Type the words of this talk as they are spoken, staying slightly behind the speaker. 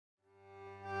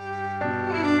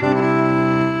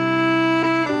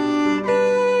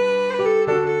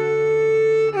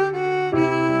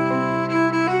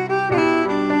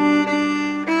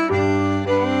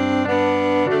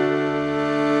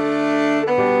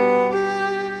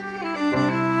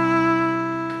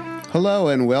Hello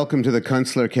and welcome to the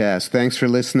Kunstler Cast. Thanks for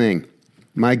listening.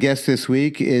 My guest this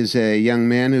week is a young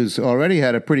man who's already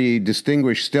had a pretty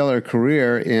distinguished, stellar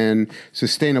career in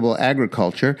sustainable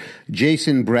agriculture.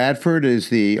 Jason Bradford is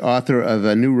the author of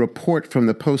a new report from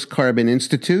the Post-Carbon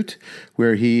Institute,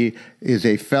 where he is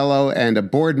a fellow and a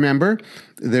board member.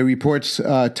 The report's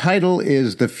title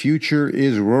is The Future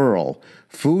is Rural: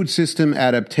 Food System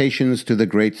Adaptations to the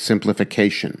Great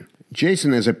Simplification.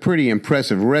 Jason has a pretty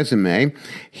impressive resume.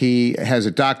 He has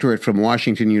a doctorate from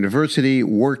Washington University,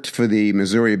 worked for the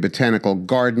Missouri Botanical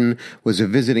Garden, was a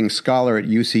visiting scholar at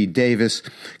UC Davis,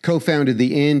 co-founded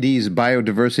the Andes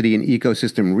Biodiversity and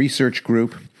Ecosystem Research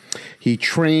Group. He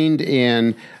trained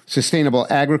in sustainable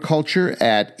agriculture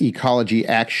at Ecology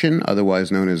Action,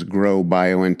 otherwise known as Grow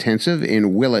Biointensive,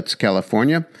 in Willits,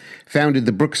 California, founded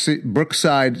the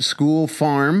Brookside School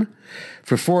Farm.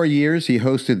 For 4 years, he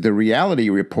hosted the Reality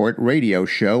Report radio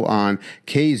show on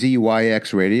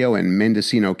KZYX Radio in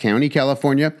Mendocino County,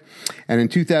 California. And in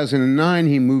 2009,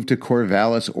 he moved to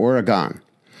Corvallis, Oregon,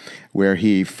 where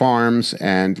he farms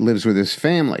and lives with his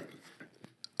family.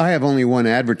 I have only one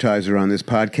advertiser on this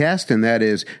podcast, and that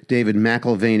is David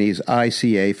McIlvaney's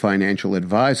ICA Financial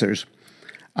Advisors.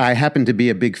 I happen to be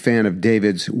a big fan of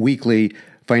David's weekly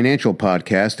financial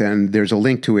podcast, and there's a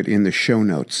link to it in the show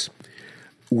notes.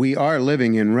 We are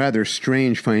living in rather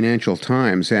strange financial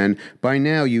times, and by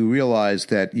now you realize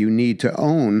that you need to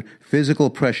own physical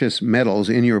precious metals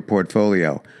in your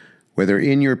portfolio. Whether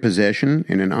in your possession,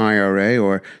 in an IRA,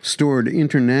 or stored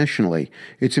internationally,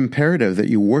 it's imperative that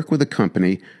you work with a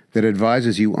company that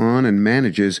advises you on and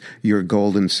manages your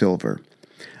gold and silver.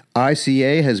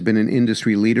 ICA has been an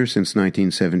industry leader since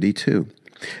 1972.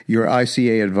 Your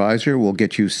ICA advisor will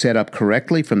get you set up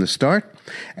correctly from the start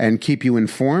and keep you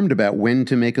informed about when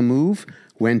to make a move,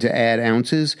 when to add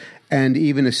ounces, and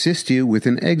even assist you with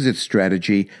an exit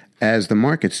strategy as the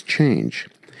markets change.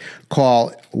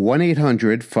 Call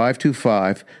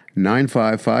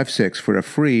 1-800-525-9556 for a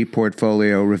free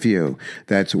portfolio review.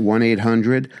 That's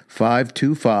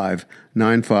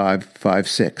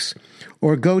 1-800-525-9556.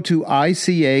 Or go to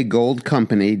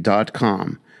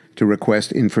icagoldcompany.com to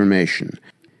request information.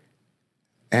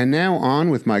 And now on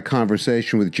with my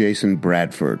conversation with Jason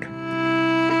Bradford.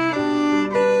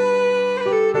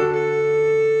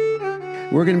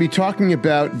 We're going to be talking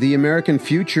about the American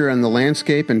future and the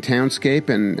landscape and townscape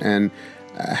and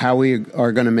how we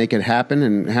are going to make it happen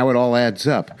and how it all adds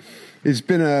up. It's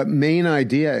been a main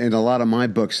idea in a lot of my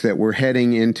books that we're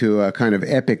heading into a kind of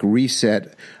epic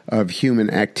reset of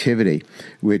human activity,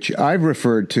 which I've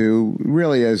referred to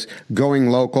really as going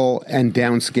local and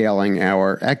downscaling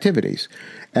our activities.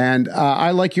 And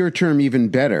I like your term even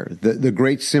better, the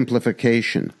great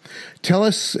simplification. Tell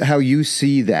us how you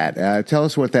see that. Tell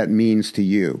us what that means to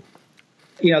you.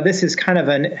 You know, this is kind of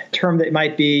a term that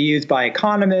might be used by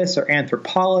economists or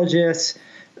anthropologists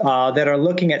that are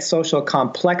looking at social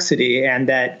complexity, and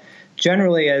that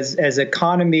generally as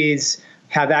economies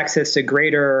have access to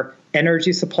greater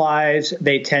energy supplies,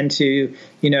 they tend to,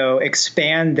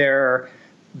 expand their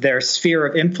sphere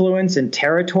of influence and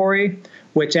territory,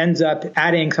 which ends up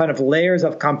adding kind of layers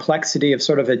of complexity of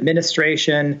sort of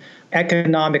administration,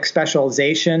 economic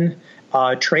specialization,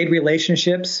 trade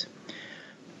relationships.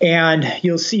 And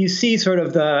you see sort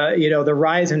of the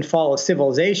rise and fall of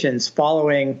civilizations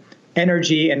following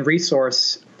energy and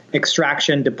resource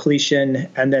extraction, depletion,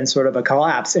 and then sort of a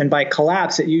collapse. And by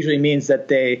collapse, it usually means that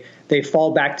they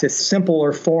fall back to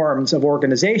simpler forms of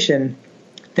organization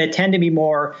that tend to be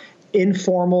more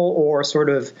informal or sort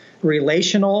of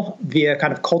relational via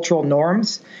kind of cultural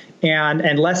norms,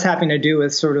 and less having to do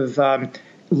with sort of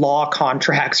law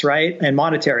contracts, right, and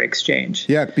monetary exchange.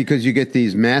 Yeah, because you get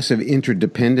these massive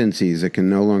interdependencies that can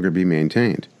no longer be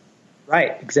maintained.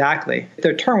 Right, exactly.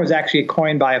 The term was actually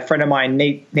coined by a friend of mine,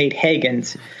 Nate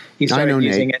Hagans. He started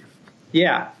using it.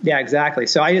 Yeah, exactly.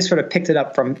 So I just sort of picked it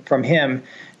up from him.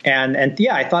 And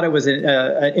yeah, I thought it was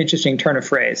an interesting turn of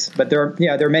phrase. But there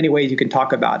are many ways you can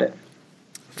talk about it.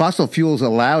 Fossil fuels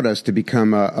allowed us to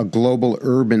become a global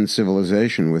urban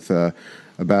civilization with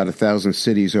about 1,000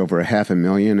 cities over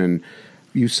 500,000, and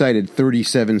you cited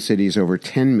 37 cities over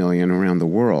 10 million around the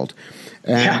world.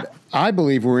 And yeah. I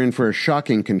believe we're in for a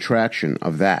shocking contraction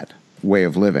of that way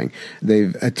of living.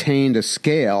 They've attained a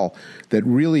scale that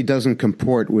really doesn't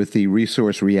comport with the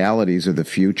resource realities of the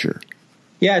future.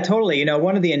 Yeah, totally.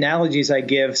 One of the analogies I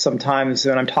give sometimes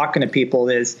when I'm talking to people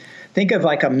is think of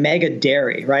like a mega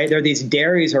dairy, right? There are these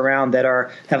dairies around that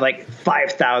have like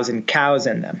 5,000 cows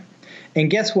in them. And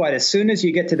guess what? As soon as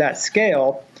you get to that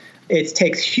scale, it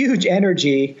takes huge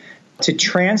energy to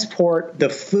transport the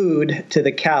food to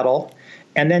the cattle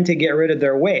and then to get rid of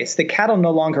their waste. The cattle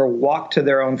no longer walk to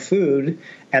their own food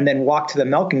and then walk to the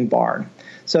milking barn.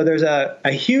 So there's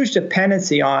a huge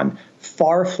dependency on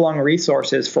far-flung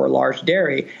resources for large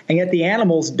dairy, and yet the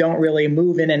animals don't really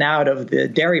move in and out of the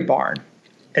dairy barn.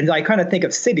 And I kind of think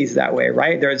of cities that way,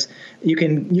 right? You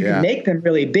can make them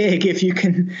really big if you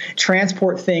can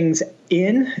transport things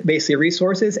in, basically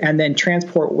resources, and then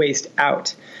transport waste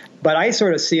out. But I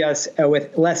sort of see us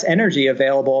with less energy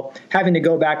available, having to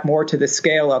go back more to the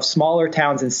scale of smaller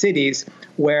towns and cities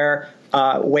where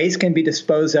waste can be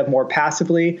disposed of more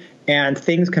passively and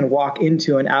things can walk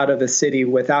into and out of the city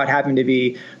without having to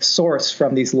be sourced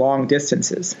from these long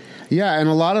distances. Yeah, and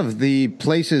a lot of the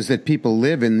places that people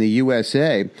live in the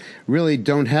USA really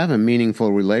don't have a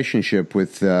meaningful relationship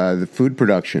with the food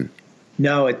production.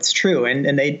 No, it's true,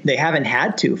 and they haven't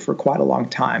had to for quite a long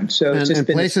time. So it's just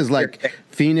been places like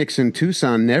Phoenix and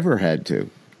Tucson never had to.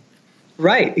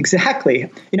 Right,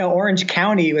 exactly. Orange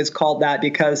County was called that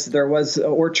because there was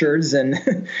orchards,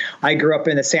 and I grew up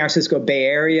in the San Francisco Bay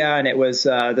Area, and it was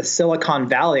the Silicon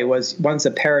Valley was once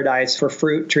a paradise for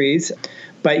fruit trees.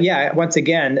 But yeah, once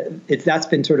again, that's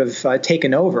been sort of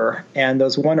taken over, and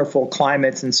those wonderful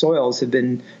climates and soils have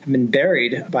been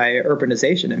buried by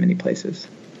urbanization in many places.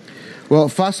 Well,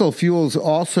 fossil fuels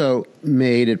also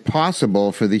made it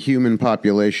possible for the human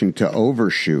population to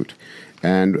overshoot.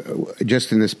 And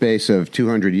just in the space of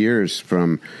 200 years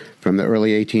from the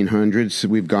early 1800s,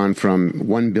 we've gone from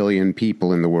 1 billion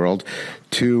people in the world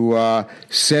to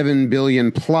 7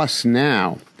 billion plus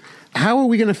now. How are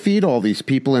we going to feed all these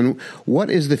people, and what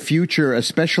is the future,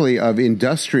 especially of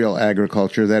industrial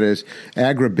agriculture, that is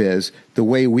agribiz, the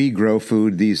way we grow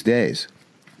food these days?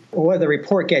 What the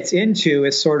report gets into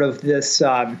is sort of this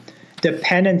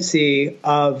dependency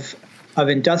of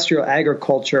industrial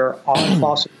agriculture on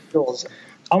fossil fuels,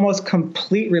 almost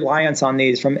complete reliance on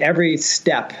these from every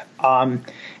step. And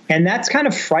that's kind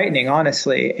of frightening,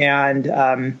 honestly.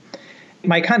 And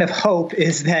my kind of hope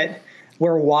is that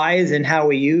we're wise in how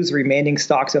we use remaining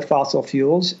stocks of fossil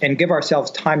fuels and give ourselves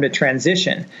time to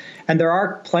transition. And there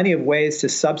are plenty of ways to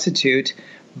substitute,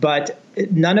 but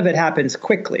none of it happens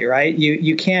quickly, right?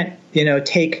 You can't,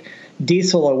 take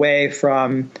diesel away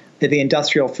from the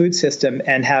industrial food system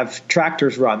and have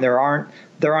tractors run. There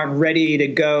aren't ready to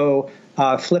go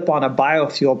flip on a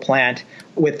biofuel plant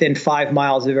within 5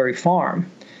 miles of every farm.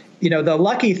 The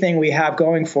lucky thing we have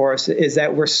going for us is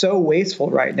that we're so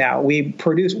wasteful right now. We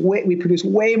produce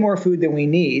way more food than we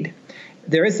need.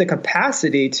 There is the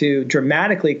capacity to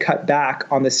dramatically cut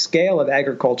back on the scale of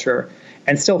agriculture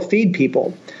and still feed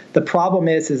people. The problem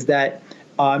is that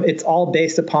it's all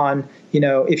based upon,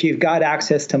 if you've got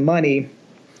access to money,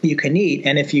 you can eat,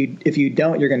 and if you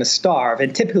don't, you're going to starve.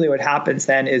 And typically what happens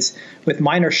then is with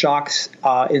minor shocks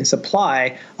in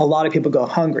supply, a lot of people go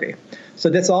hungry. So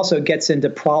this also gets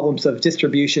into problems of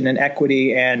distribution and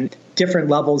equity and different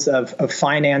levels of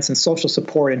finance and social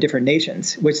support in different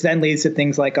nations, which then leads to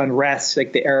things like unrest,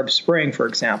 like the Arab Spring, for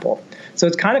example. So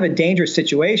it's kind of a dangerous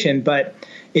situation, but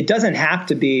it doesn't have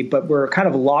to be, but we're kind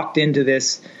of locked into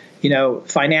this,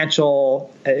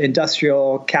 financial,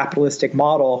 industrial, capitalistic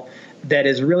model that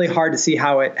is really hard to see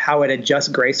how it adjusts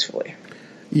gracefully.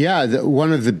 Yeah,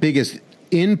 one of the biggest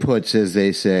inputs, as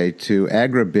they say, to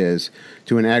an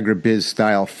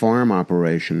agribiz-style farm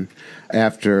operation,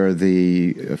 after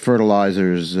the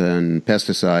fertilizers and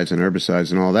pesticides and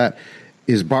herbicides and all that,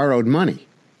 is borrowed money.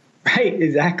 Right,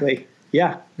 exactly.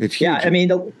 Yeah. It's huge. Yeah, I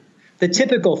mean, the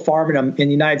typical farm in the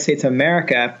United States of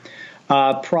America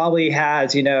probably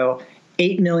has,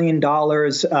 $8 million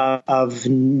of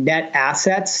net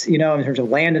assets, in terms of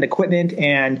land and equipment,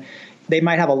 and they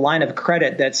might have a line of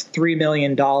credit that's $3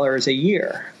 million a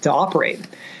year to operate.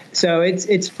 So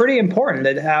it's pretty important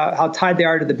that how tied they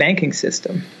are to the banking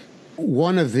system.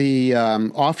 One of the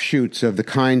offshoots of the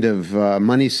kind of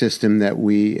money system that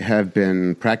we have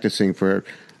been practicing for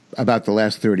about the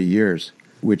last 30 years,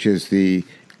 which is the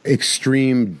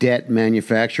extreme debt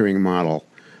manufacturing model.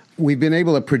 We've been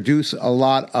able to produce a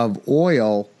lot of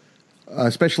oil,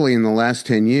 especially in the last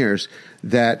 10 years,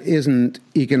 that isn't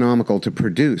economical to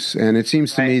produce. And it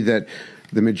seems to me that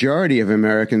the majority of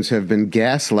Americans have been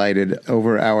gaslighted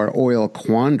over our oil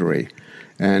quandary.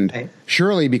 And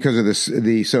surely because of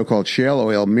the so-called shale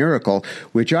oil miracle,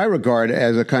 which I regard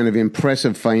as a kind of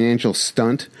impressive financial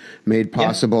stunt made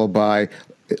possible by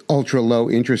ultra-low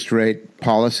interest rate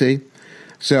policy.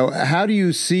 So how do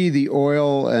you see the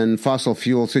oil and fossil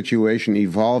fuel situation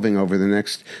evolving over the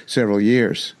next several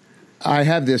years? I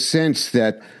have this sense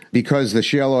that because the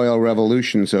shale oil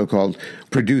revolution, so-called,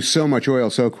 produced so much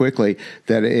oil so quickly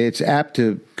that it's apt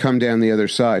to come down the other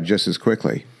side just as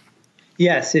quickly.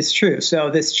 Yes, it's true.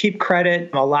 So this cheap credit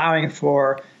allowing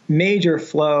for major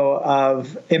flow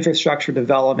of infrastructure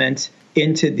development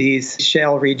into these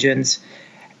shale regions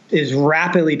is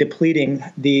rapidly depleting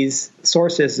these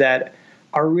sources that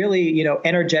are really,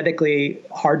 energetically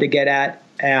hard to get at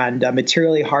and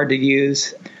materially hard to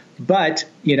use. But,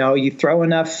 you throw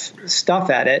enough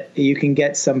stuff at it, you can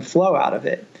get some flow out of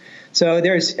it. So I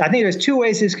think there's two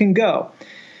ways this can go.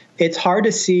 It's hard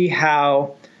to see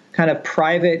how kind of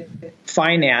private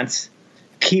finance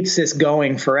keeps this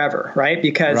going forever, right?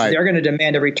 Because they're going to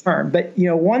demand a return. But,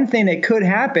 one thing that could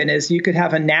happen is you could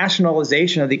have a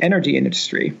nationalization of the energy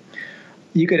industry.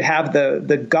 You could have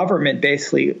the government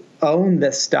basically own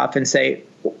this stuff and say,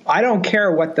 I don't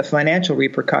care what the financial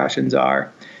repercussions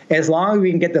are. As long as we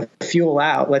can get the fuel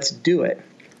out, let's do it.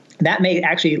 That may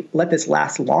actually let this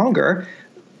last longer.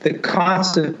 The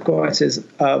consequences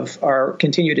of our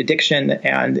continued addiction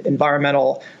and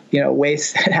environmental,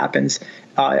 waste that happens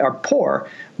are poor.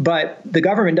 But the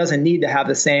government doesn't need to have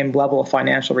the same level of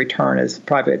financial return as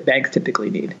private banks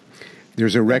typically need.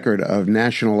 There's a record of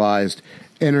nationalized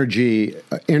energy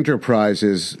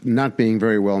enterprises not being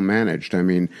very well managed. I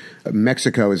mean,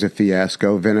 Mexico is a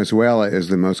fiasco. Venezuela is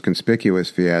the most conspicuous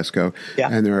fiasco,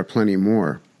 and there are plenty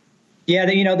more. Yeah,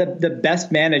 the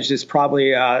best managed is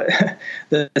probably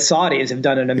the Saudis have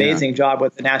done an amazing job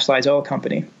with the nationalized oil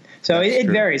company. So it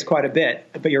varies quite a bit.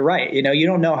 But you're right. You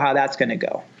don't know how that's going to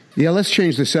go. Yeah, let's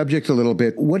change the subject a little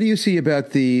bit. What do you see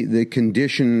about the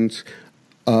conditions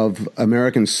of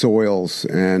American soils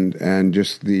and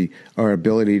just our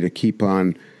ability to keep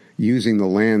on using the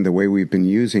land the way we've been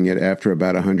using it after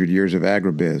about 100 years of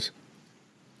agribiz?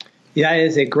 Yeah, it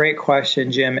is a great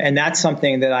question, Jim. And that's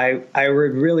something that I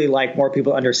would really like more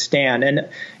people to understand. And,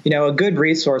 a good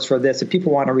resource for this, if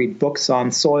people want to read books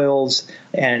on soils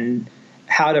and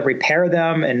how to repair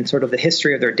them and sort of the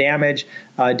history of their damage,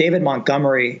 David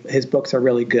Montgomery, his books are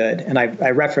really good. And I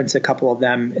reference a couple of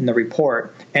them in the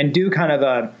report and do kind of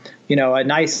a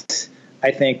nice,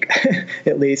 I think,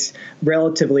 at least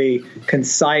relatively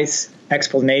concise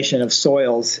explanation of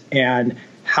soils and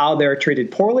how they're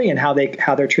treated poorly and how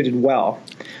they're treated well.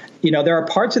 There are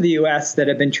parts of the U.S. that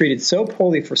have been treated so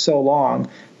poorly for so long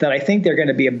that I think they're going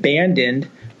to be abandoned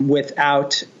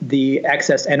without the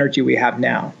excess energy we have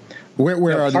now.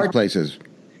 Where are these places?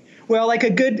 Well, like a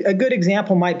good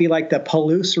example might be like the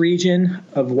Palouse region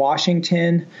of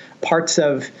Washington, parts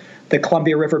of the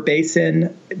Columbia River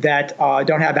Basin that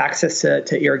don't have access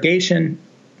to irrigation.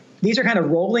 These are kind of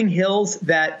rolling hills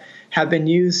that have been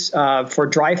used for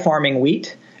dry farming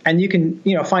wheat. And you can,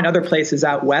 find other places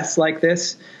out west like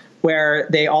this where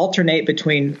they alternate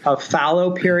between a fallow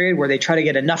period where they try to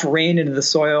get enough rain into the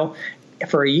soil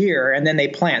for a year and then they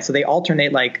plant. So they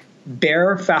alternate like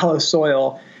bare fallow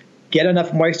soil, get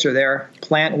enough moisture there,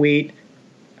 plant wheat,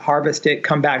 harvest it,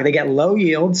 come back. They get low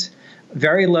yields,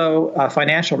 very low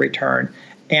financial return.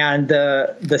 And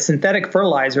the synthetic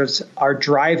fertilizers are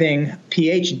driving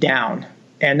pH down.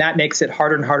 And that makes it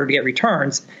harder and harder to get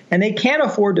returns. And they can't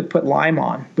afford to put lime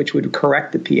on, which would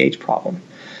correct the pH problem.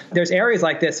 There's areas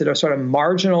like this that are sort of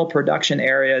marginal production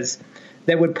areas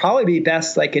that would probably be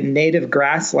best like in native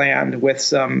grassland with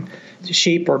some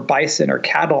sheep or bison or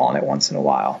cattle on it once in a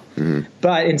while. Mm-hmm.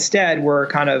 But instead, we're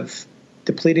kind of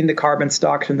depleting the carbon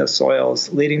stocks in the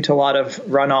soils, leading to a lot of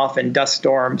runoff and dust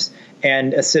storms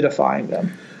and acidifying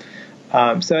them.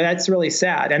 So that's really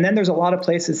sad. And then there's a lot of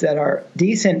places that are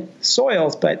decent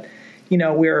soils, but,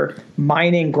 we're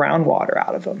mining groundwater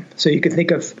out of them. So you can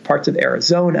think of parts of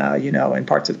Arizona, and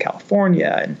parts of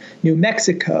California and New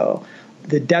Mexico,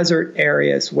 the desert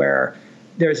areas where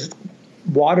there's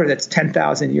water that's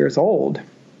 10,000 years old,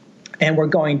 and we're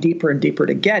going deeper and deeper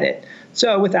to get it.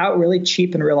 So without really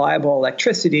cheap and reliable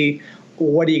electricity,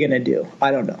 what are you going to do?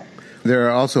 I don't know. There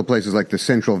are also places like the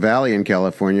Central Valley in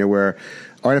California where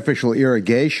artificial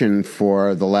irrigation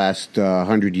for the last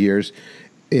 100 years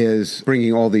is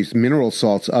bringing all these mineral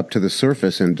salts up to the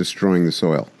surface and destroying the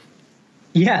soil.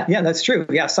 Yeah, that's true.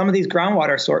 Yeah, some of these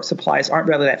groundwater supplies aren't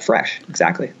really that fresh.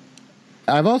 Exactly.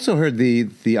 I've also heard the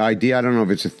idea, I don't know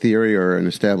if it's a theory or an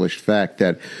established fact,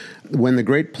 that when the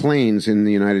Great Plains in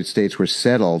the United States were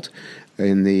settled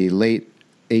in the late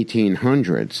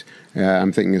 1800s,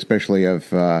 I'm thinking especially of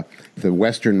the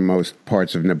westernmost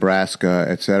parts of Nebraska,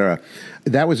 etc.,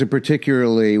 that was a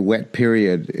particularly wet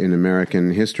period in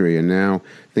American history, and now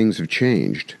things have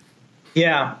changed.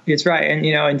 Yeah, it's right. And,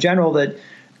 in general, that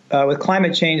with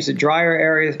climate change, the drier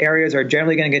areas are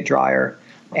generally going to get drier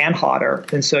and hotter,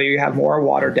 and so you have more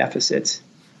water deficits.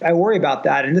 I worry about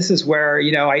that, and this is where,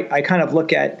 I kind of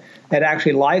look at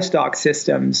actually livestock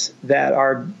systems that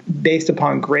are based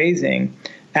upon grazing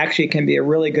actually can be a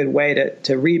really good way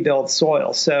to rebuild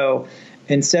soil. So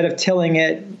instead of tilling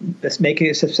it, making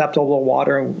it susceptible to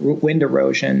water and wind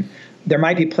erosion, there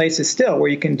might be places still where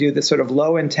you can do this sort of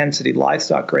low-intensity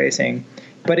livestock grazing,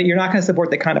 but you're not going to support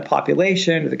the kind of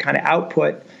population or the kind of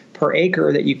output per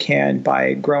acre that you can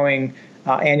by growing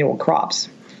annual crops.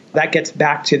 That gets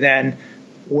back to then,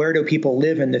 where do people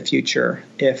live in the future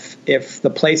if the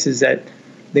places that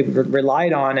they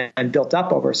relied on and built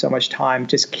up over so much time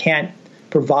just can't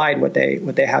provide what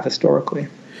they have historically?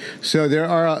 So there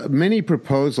are many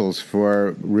proposals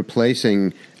for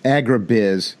replacing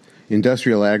agribiz,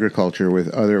 industrial agriculture, with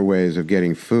other ways of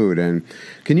getting food. And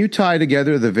can you tie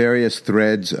together the various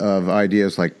threads of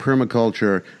ideas like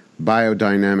permaculture,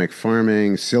 biodynamic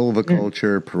farming,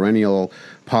 silviculture, perennial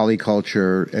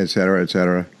polyculture, et cetera, et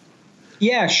cetera?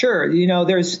 Yeah, sure.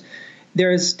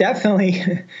 There's definitely,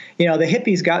 the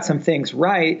hippies got some things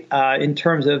right in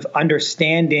terms of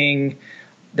understanding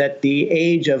that the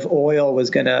age of oil was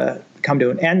going to come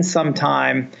to an end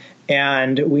sometime,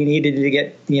 and we needed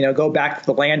to go back to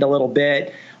the land a little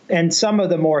bit. And some of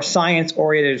the more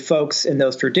science-oriented folks in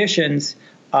those traditions,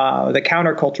 the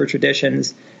counterculture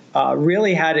traditions,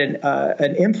 really had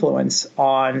an influence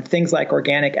on things like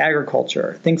organic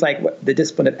agriculture, things like the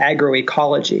discipline of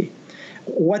agroecology.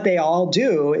 What they all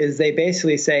do is they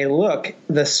basically say, look,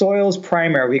 the soil's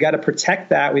primary. We got to protect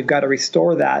that. We've got to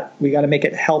restore that. We got to make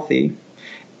it healthy.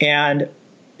 And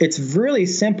it's really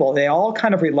simple. They all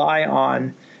kind of rely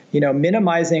on,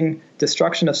 minimizing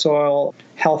destruction of soil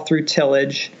health through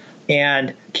tillage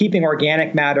and keeping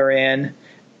organic matter in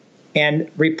and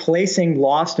replacing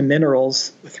lost minerals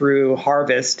through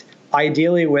harvest,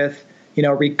 ideally with,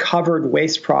 recovered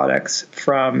waste products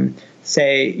from,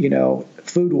 say,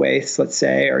 food waste, let's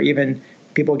say, or even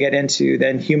people get into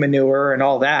then human manure and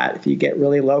all that. If you get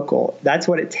really local, that's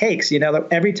what it takes.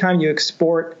 Every time you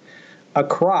export a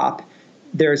crop,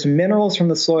 there's minerals from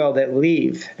the soil that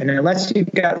leave. And unless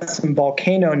you've got some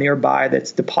volcano nearby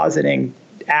that's depositing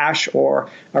ash or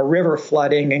a river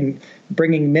flooding and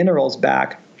bringing minerals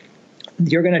back,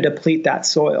 you're going to deplete that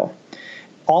soil.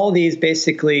 All of these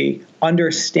basically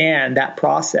understand that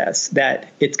process, that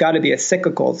it's got to be a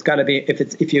cyclical. It's got to be,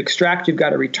 if you extract, you've got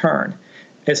to return,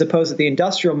 as opposed to the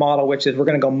industrial model, which is we're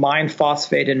going to go mine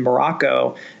phosphate in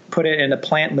Morocco, put it in a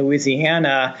plant in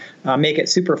Louisiana, make it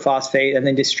superphosphate, and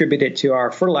then distribute it to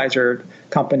our fertilizer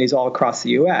companies all across the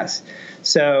U.S.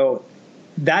 So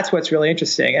that's what's really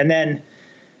interesting. And then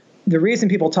the reason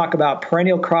people talk about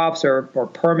perennial crops or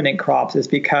permanent crops is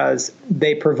because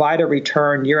they provide a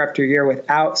return year after year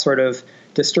without sort of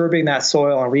disturbing that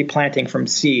soil and replanting from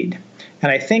seed.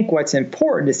 And I think what's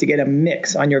important is to get a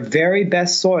mix on your very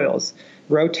best soils,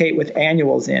 rotate with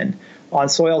annuals in. On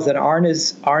soils that aren't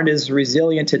as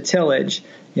resilient to tillage,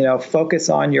 focus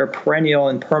on your perennial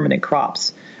and permanent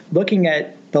crops. Looking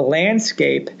at the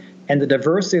landscape and the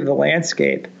diversity of the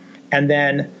landscape, and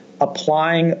then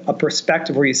applying a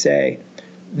perspective where you say,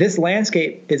 this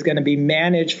landscape is going to be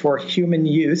managed for human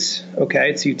use. Okay,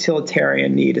 it's a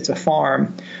utilitarian need. It's a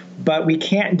farm. But we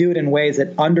can't do it in ways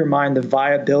that undermine the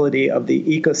viability of the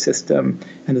ecosystem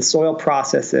and the soil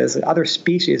processes and other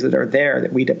species that are there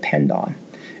that we depend on.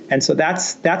 And so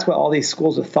that's what all these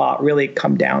schools of thought really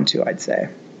come down to, I'd say.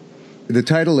 The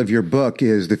title of your book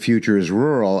is The Future is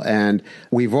Rural, and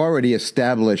we've already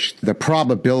established the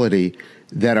probability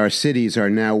that our cities are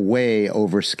now way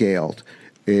overscaled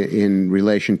in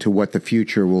relation to what the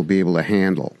future will be able to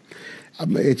handle.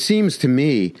 It seems to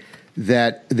me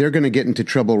that they're going to get into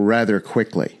trouble rather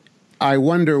quickly. I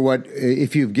wonder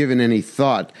if you've given any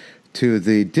thought to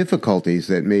the difficulties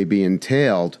that may be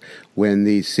entailed when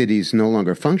these cities no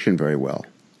longer function very well.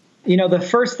 The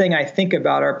first thing I think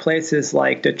about are places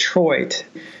like Detroit.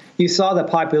 You saw the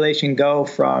population go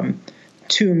from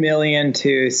 2 million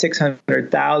to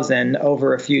 600,000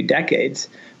 over a few decades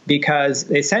because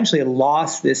they essentially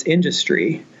lost this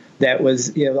industry that was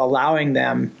allowing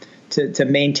them to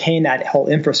maintain that whole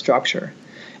infrastructure.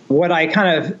 What I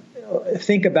kind of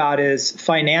think about is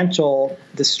financial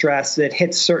distress that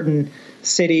hits certain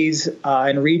cities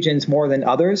and regions more than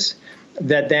others,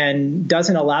 that then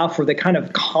doesn't allow for the kind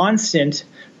of constant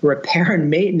repair and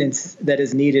maintenance that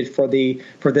is needed for the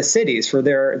cities, for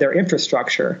their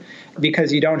infrastructure,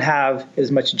 because you don't have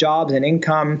as much jobs and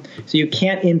income, so you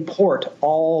can't import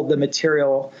all the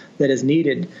material that is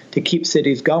needed to keep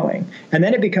cities going. And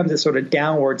then it becomes a sort of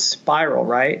downward spiral,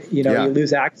 right? You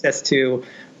lose access to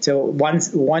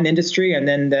one industry, and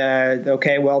then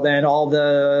then all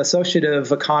the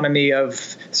associative economy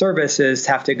of services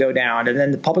have to go down, and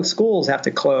then the public schools have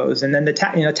to close, and then the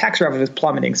tax revenue is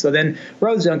plummeting, so then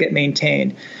roads don't get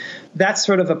maintained. That's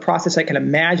sort of a process I can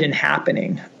imagine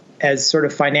happening. as sort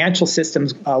of financial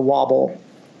systems wobble,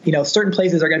 certain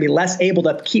places are going to be less able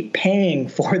to keep paying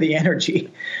for the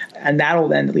energy. And that'll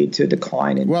then lead to a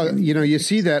decline. Well, you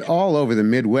see that all over the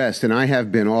Midwest, and I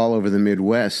have been all over the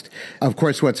Midwest. Of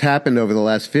course, what's happened over the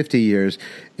last 50 years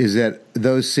is that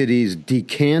those cities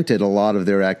decanted a lot of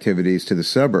their activities to the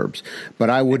suburbs.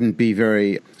 But I wouldn't be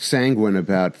very sanguine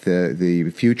about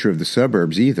the future of the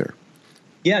suburbs either.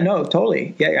 Yeah, no,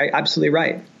 totally. Yeah, absolutely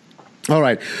right. All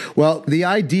right. Well, the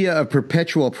idea of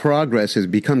perpetual progress has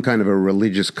become kind of a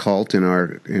religious cult in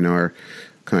our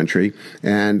country,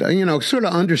 and sort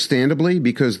of understandably,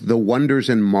 because the wonders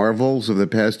and marvels of the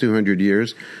past 200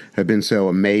 years have been so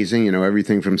amazing.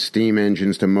 Everything from steam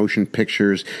engines to motion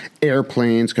pictures,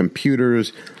 airplanes,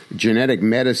 computers, genetic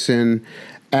medicine,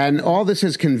 and all this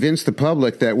has convinced the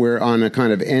public that we're on a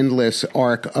kind of endless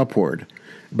arc upward.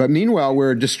 But meanwhile,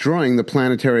 we're destroying the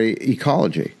planetary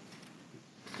ecology.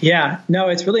 Yeah, no,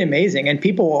 it's really amazing. And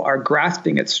people are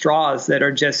grasping at straws that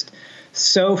are just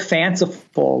so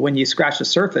fanciful when you scratch the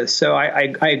surface. So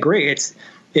I agree.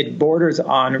 It borders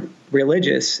on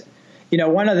religious.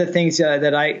 One of the things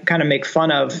that I kind of make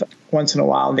fun of once in a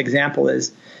while, an example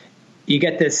is you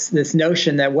get this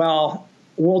notion that, well,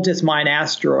 we'll just mine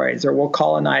asteroids, or we'll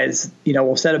colonize,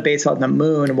 we'll set a base on the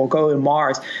moon, and we'll go to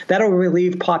Mars. That'll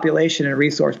relieve population and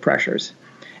resource pressures.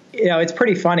 It's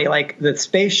pretty funny. Like the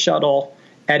space shuttle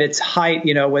at its height,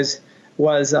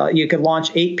 was you could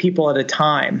launch 8 people at a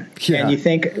time. Yeah. And you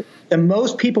think the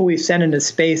most people we've sent into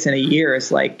space in a year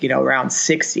is around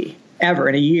 60 ever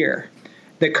in a year.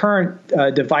 The current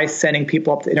device sending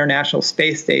people up to the International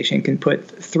Space Station can put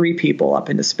 3 people up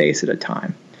into space at a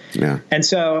time. Yeah. And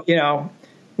so,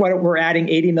 we're adding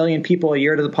 80 million people a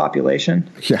year to the population.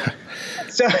 Yeah.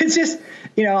 So it's just,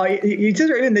 you're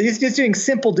just doing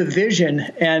simple division,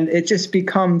 and it just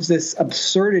becomes this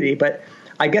absurdity. But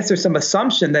I guess there's some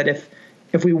assumption that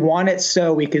if we want it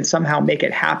so, we can somehow make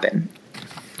it happen.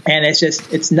 And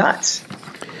it's nuts.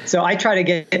 So I try to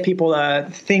get people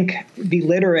to be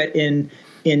literate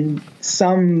in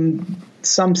some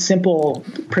simple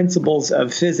principles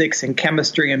of physics and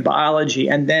chemistry and biology,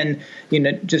 and then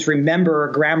just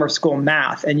remember grammar school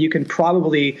math, and you can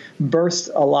probably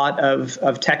burst a lot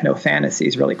of techno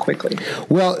fantasies really quickly.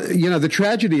 Well, the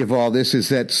tragedy of all this is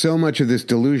that so much of this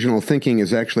delusional thinking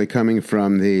is actually coming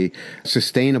from the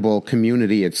sustainable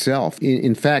community itself.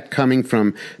 In fact, coming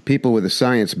from people with a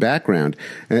science background.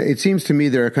 It seems to me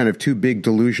there are kind of 2 big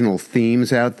delusional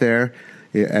themes out there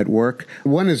at work.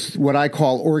 One is what I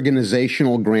call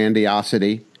organizational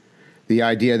grandiosity, the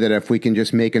idea that if we can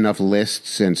just make enough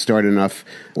lists and start enough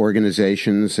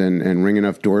organizations and ring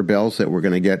enough doorbells that we're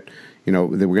going to get, that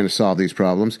we're going to solve these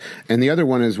problems. And the other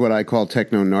one is what I call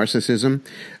techno-narcissism,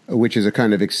 which is a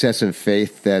kind of excessive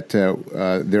faith that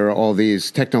there are all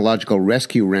these technological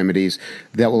rescue remedies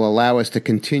that will allow us to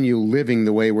continue living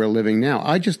the way we're living now.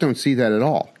 I just don't see that at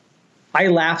all. I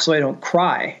laugh so I don't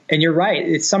cry. And you're right.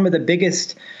 It's some of the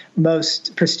biggest,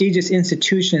 most prestigious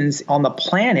institutions on the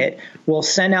planet will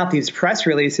send out these press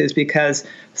releases because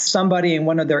somebody in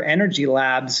one of their energy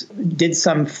labs did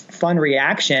some fun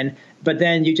reaction. But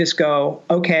then you just go,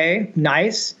 okay,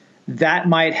 nice. That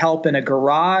might help in a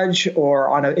garage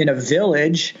or in a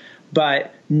village,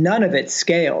 but none of it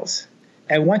scales.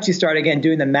 And once you start, again,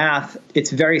 doing the math,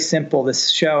 it's very simple to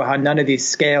show how none of these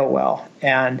scale well.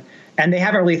 And they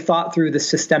haven't really thought through the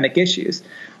systemic issues.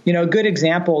 A good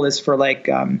example is for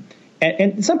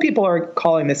and some people are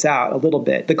calling this out a little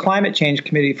bit. The Climate Change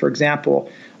Committee, for example,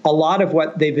 a lot of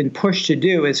what they've been pushed to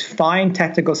do is find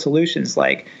technical solutions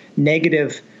like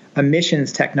negative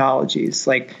emissions technologies,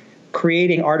 like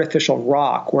creating artificial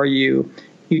rock where you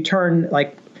turn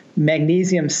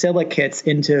magnesium silicates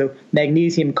into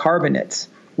magnesium carbonates,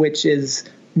 which is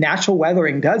natural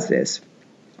weathering does this.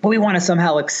 But we want to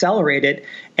somehow accelerate it,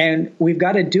 and we've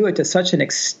got to do it to such an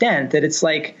extent that it's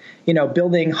like,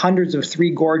 building hundreds of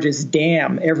Three Gorges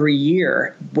Dam every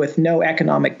year with no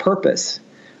economic purpose.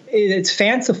 It's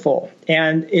fanciful,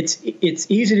 and it's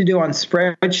easy to do on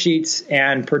spreadsheets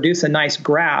and produce a nice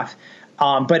graph.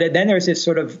 But then there's this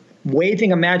sort of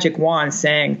waving a magic wand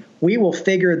saying, we will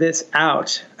figure this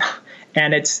out.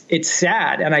 And it's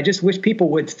sad. And I just wish people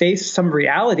would face some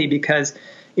reality, because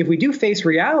if we do face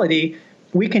reality,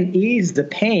 we can ease the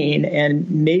pain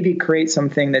and maybe create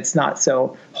something that's not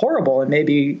so horrible, and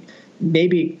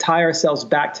maybe tie ourselves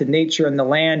back to nature and the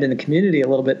land and the community a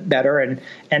little bit better. And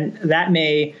that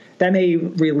may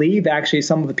relieve actually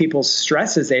some of the people's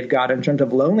stresses they've got in terms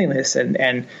of loneliness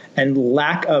and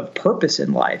lack of purpose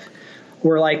in life.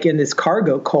 We're like in this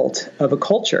cargo cult of a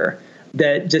culture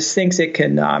that just thinks it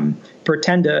can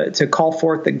pretend to call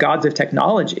forth the gods of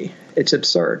technology. It's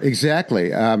absurd.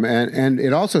 Exactly. And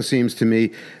it also seems to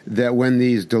me that when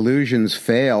these delusions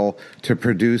fail to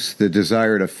produce the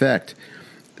desired effect,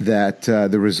 that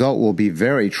the result will be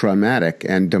very traumatic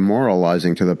and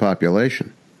demoralizing to the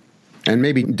population, and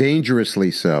maybe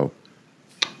dangerously so.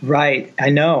 Right.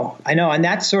 I know. And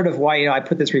that's sort of why, I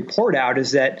put this report out,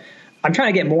 is that I'm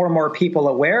trying to get more and more people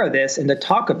aware of this and to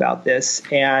talk about this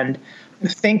and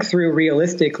think through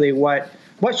realistically what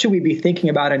should we be thinking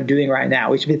about and doing right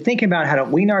now. We should be thinking about how to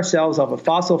wean ourselves off of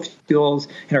fossil fuels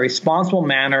in a responsible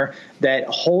manner that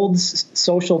holds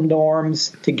social norms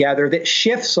together, that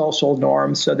shifts social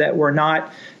norms so that we're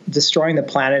not destroying the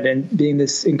planet and being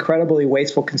this incredibly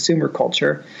wasteful consumer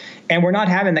culture. And we're not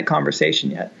having that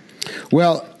conversation yet.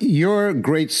 Well, your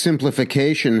great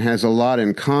simplification has a lot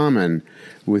in common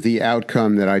with the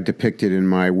outcome that I depicted in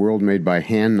my World Made by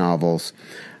Hand novels.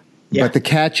 Yeah. But the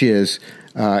catch is,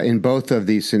 in both of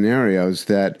these scenarios,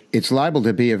 that it's liable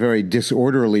to be a very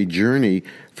disorderly journey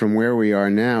from where we are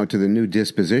now to the new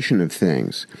disposition of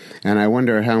things. And I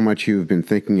wonder how much you've been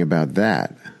thinking about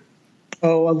that.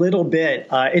 Oh, a little bit.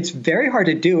 It's very hard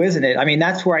to do, isn't it? I mean,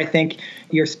 that's where I think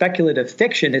your speculative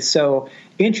fiction is so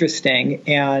interesting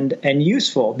and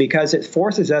useful, because it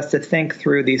forces us to think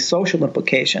through these social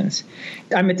implications.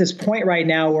 I'm at this point right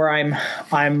now where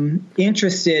I'm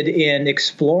interested in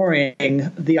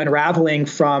exploring the unraveling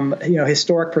from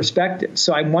historic perspective.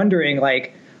 So I'm wondering,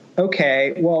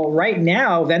 okay, well, right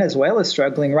now Venezuela is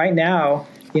struggling. Right now,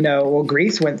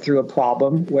 Greece went through a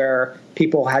problem where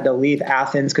people had to leave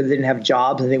Athens because they didn't have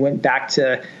jobs, and they went back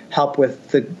to help with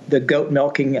the goat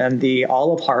milking and the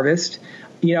olive harvest.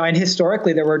 And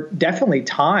historically, there were definitely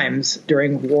times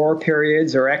during war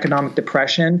periods or economic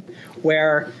depression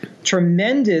where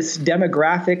tremendous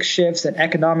demographic shifts and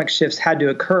economic shifts had to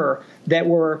occur that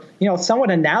were,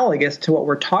 somewhat analogous to what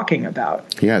we're talking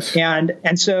about. Yes. And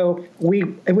so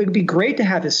it would be great to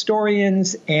have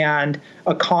historians and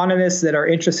economists that are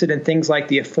interested in things like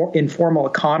the informal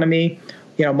economy,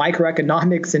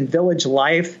 microeconomics and village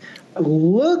life,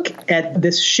 look at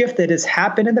this shift that has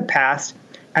happened in the past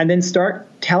and then start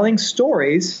telling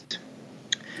stories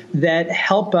that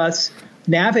help us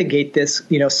navigate this,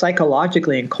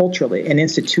 psychologically and culturally and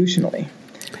institutionally.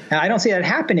 And I don't see that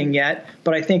happening yet,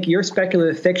 but I think your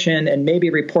speculative fiction and maybe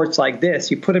reports like this,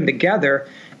 you put them together,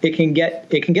 it can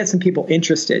get some people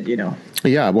interested,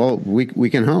 Yeah, well, we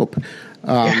can hope.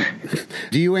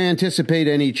 Do you anticipate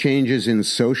any changes in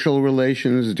social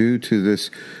relations due to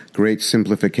this great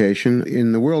simplification?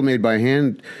 In the World Made by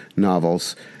Hand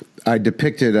novels, I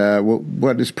depicted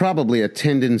what is probably a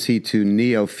tendency to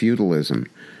neo-feudalism.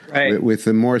 Right. With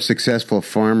the more successful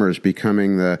farmers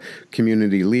becoming the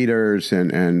community leaders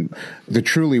and the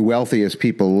truly wealthiest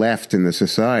people left in the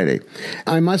society.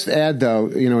 I must add, though,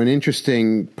 an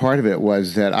interesting part of it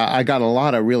was that I got a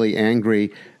lot of really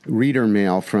angry reader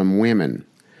mail from women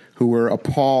who were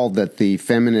appalled that the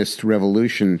feminist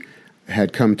revolution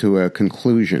had come to a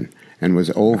conclusion and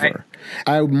was over. Right.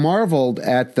 I marveled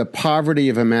at the poverty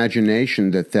of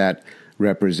imagination that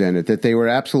represented, that they were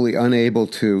absolutely unable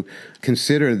to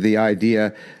consider the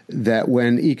idea that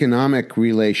when economic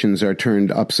relations are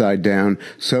turned upside down,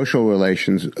 social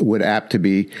relations would apt to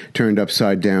be turned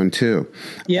upside down too.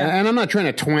 Yeah. And I'm not trying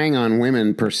to twang on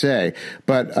women per se,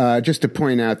 but just to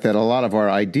point out that a lot of our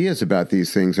ideas about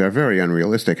these things are very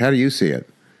unrealistic. How do you see it?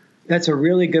 That's a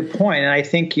really good point. And I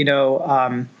think,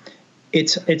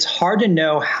 it's hard to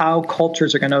know how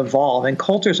cultures are going to evolve, and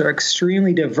cultures are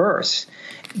extremely diverse.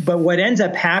 But what ends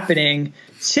up happening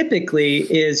typically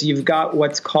is you've got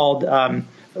what's called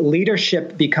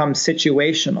leadership becomes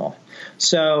situational.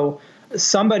 So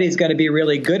somebody's going to be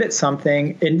really good at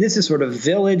something, and this is sort of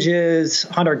villages,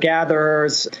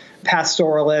 hunter-gatherers,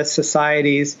 pastoralist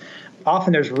societies.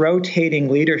 Often there's rotating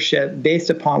leadership based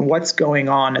upon what's going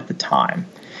on at the time.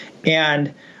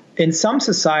 And in some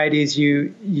societies,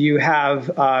 you have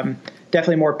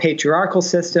definitely more patriarchal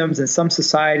systems. In some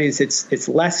societies, it's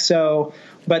less so.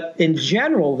 But in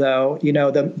general, though,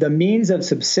 the means of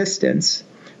subsistence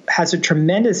has a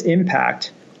tremendous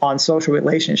impact on social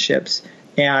relationships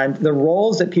and the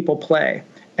roles that people play.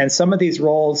 And some of these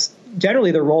roles,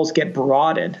 generally the roles get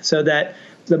broadened so that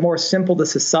the more simple the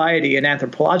society in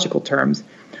anthropological terms,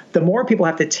 the more people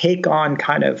have to take on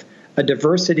kind of a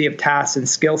diversity of tasks and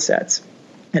skill sets.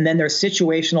 And then there's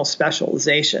situational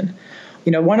specialization.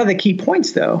 One of the key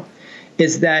points, though,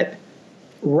 is that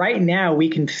right now we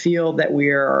can feel that we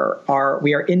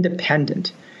are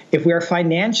independent. If we are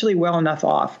financially well enough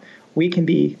off, we can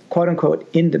be, quote unquote,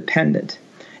 independent.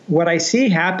 What I see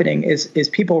happening is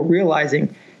people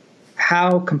realizing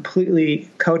how completely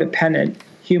codependent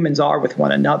humans are with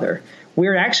one another.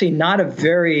 We're actually not a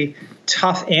very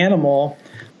tough animal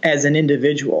as an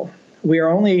individual. We are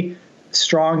only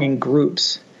strong in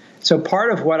groups. So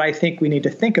part of what I think we need to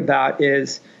think about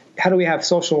is how do we have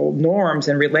social norms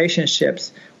and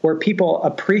relationships where people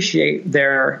appreciate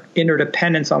their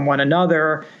interdependence on one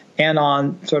another and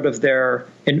on sort of their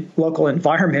local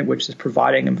environment, which is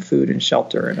providing them food and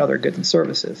shelter and other goods and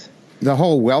services. The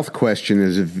whole wealth question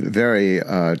is very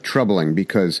troubling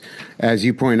because, as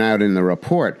you point out in the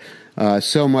report,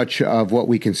 so much of what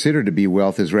we consider to be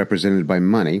wealth is represented by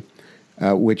money,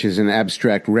 which is an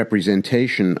abstract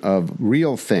representation of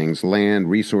real things,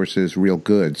 land, resources, real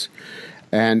goods.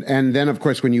 And then, of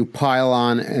course, when you pile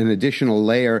on an additional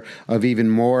layer of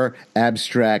even more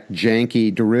abstract,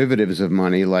 janky derivatives of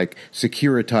money, like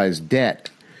securitized debt,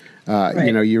 right.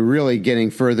 You're really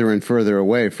getting further and further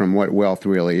away from what wealth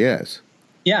really is.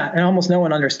 Yeah, and almost no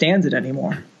one understands it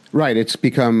anymore. Right. It's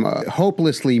become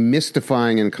hopelessly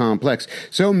mystifying and complex.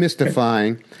 So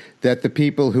mystifying that the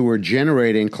people who were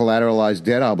generating collateralized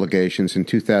debt obligations in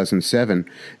 2007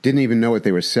 didn't even know what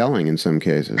they were selling in some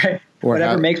cases. Right.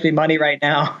 Whatever makes me money right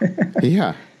now.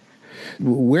 Yeah.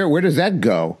 Where does that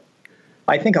go?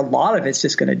 I think a lot of it's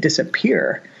just going to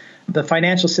disappear. The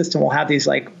financial system will have these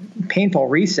painful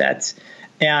resets,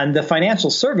 and the financial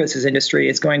services industry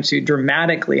is going to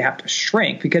dramatically have to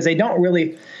shrink because they don't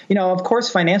really, of course,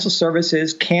 financial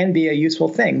services can be a useful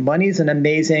thing. Money is an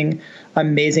amazing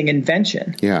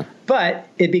invention. Yeah. But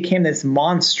it became this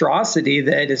monstrosity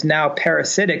that is now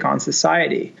parasitic on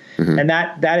society. Mm-hmm. And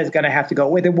that is going to have to go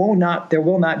away. There will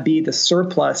not be the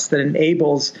surplus that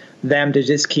enables them to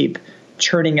just keep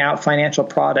churning out financial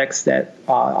products that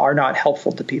are not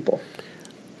helpful to people.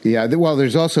 Yeah, well,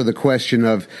 there's also the question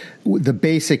of the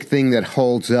basic thing that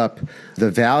holds up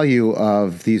the value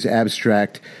of these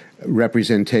abstract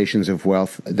representations of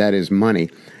wealth, that is money,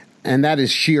 and that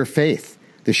is sheer faith.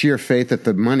 The sheer faith that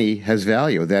the money has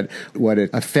value, that what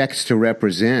it affects to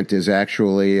represent is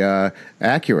actually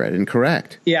accurate and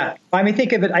correct. Yeah. I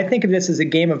think of this as a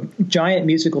game of giant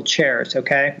musical chairs,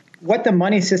 okay? What the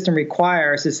money system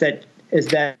requires is that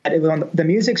when the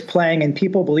music's playing and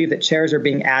people believe that chairs are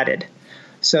being added,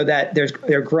 so that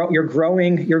you're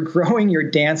growing your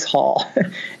dance hall.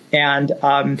 And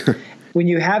when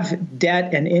you have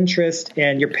debt and interest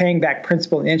and you're paying back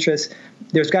principal and interest,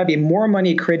 there's got to be more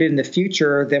money created in the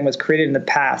future than was created in the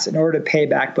past in order to pay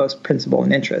back both principal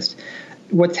and interest.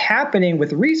 What's happening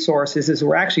with resources is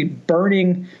we're actually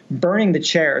burning the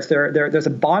chairs. There's a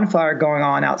bonfire going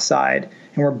on outside,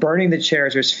 and we're burning the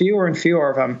chairs. There's fewer and fewer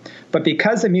of them. But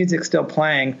because the music's still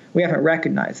playing, we haven't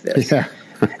recognized this. Yeah.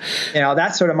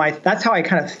 That's how I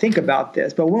kind of think about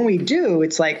this. But when we do,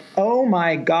 it's like, oh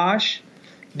my gosh,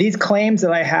 these claims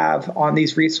that I have on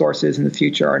these resources in the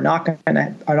future are not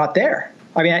there.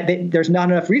 I mean, there's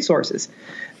not enough resources.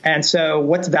 And so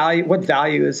what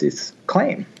value is this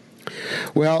claim?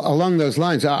 Well, along those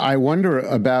lines, I wonder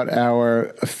about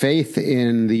our faith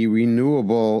in the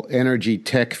renewable energy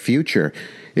tech future.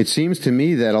 It seems to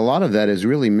me that a lot of that is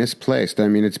really misplaced. I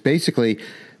mean, it's basically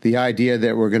the idea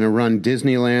that we're going to run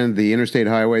Disneyland, the interstate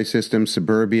highway system,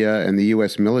 suburbia, and the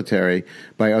U.S. military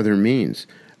by other means.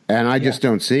 And I just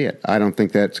don't see it. I don't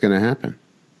think that's going to happen.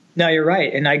 No, you're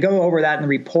right. And I go over that in the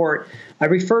report. I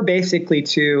refer basically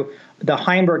to the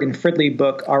Heimberg and Fridley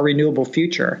book, Our Renewable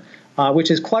Future, which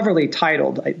is cleverly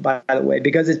titled, by the way,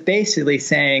 because it's basically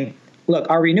saying, look,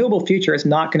 our renewable future is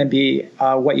not going to be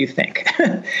what you think.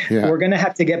 Yeah. We're going to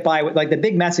have to get by with, the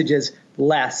big message is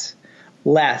less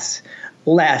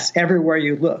everywhere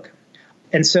you look.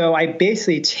 And so I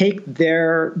basically take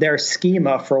their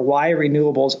schema for why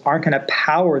renewables aren't going to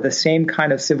power the same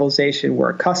kind of civilization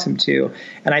we're accustomed to.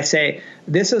 And I say,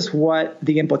 this is what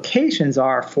the implications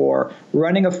are for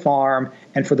running a farm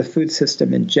and for the food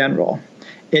system in general.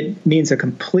 It means a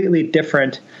completely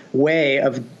different way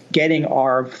of getting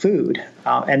our food.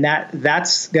 And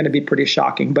that's going to be pretty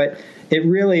shocking. But it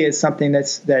really is something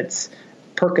that's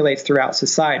percolates throughout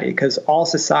society, because all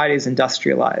society is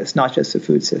industrialized, not just the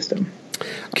food system.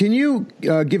 Can you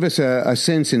give us a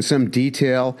sense in some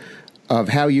detail of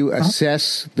how you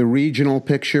assess the regional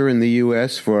picture in the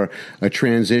U.S. for a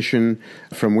transition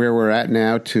from where we're at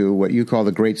now to what you call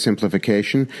the Great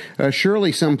Simplification?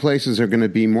 Surely some places are going to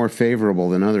be more favorable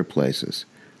than other places.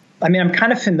 I mean, I'm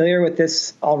kind of familiar with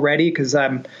this already because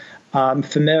I'm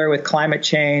familiar with climate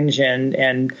change and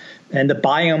the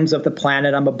biomes of the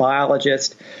planet. I'm a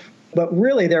biologist. But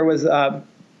really, there was a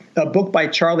book by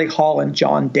Charlie Hall and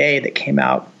John Day that came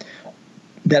out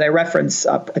that I reference,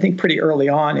 I think, pretty early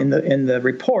on in the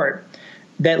report,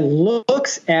 that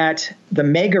looks at the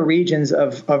mega regions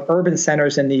of urban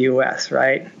centers in the U.S.,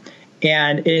 right?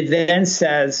 And it then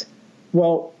says,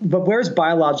 well, but where's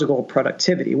biological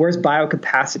productivity? Where's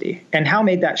biocapacity? And how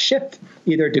may that shift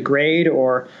either degrade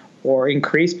or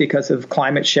increase because of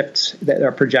climate shifts that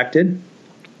are projected?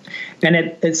 And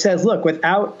it says, look,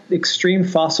 without extreme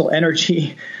fossil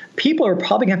energy, people are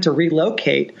probably going to have to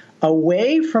relocate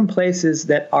away from places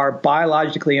that are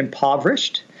biologically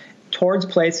impoverished towards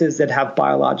places that have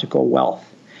biological wealth,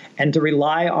 and to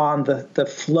rely on the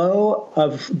flow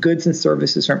of goods and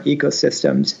services from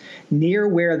ecosystems near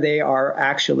where they are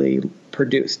actually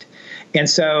produced. And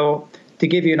so to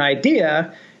give you an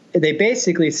idea, they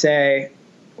basically say,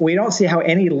 we don't see how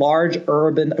any large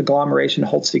urban agglomeration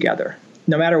holds together,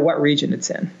 no matter what region it's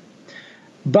in.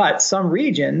 But some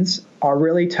regions are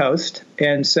really toast,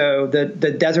 and so the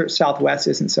desert Southwest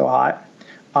isn't so hot.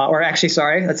 Or actually,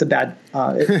 sorry, that's a bad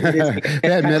it is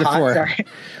bad metaphor. Hot, sorry.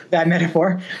 Bad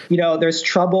metaphor. There's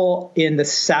trouble in the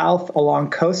South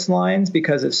along coastlines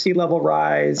because of sea level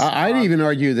rise. I'd even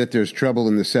argue that there's trouble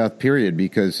in the South, period,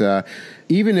 because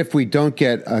even if we don't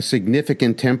get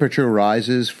significant temperature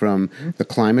rises from the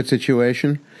climate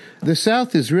situation, the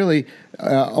South is really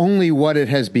only what it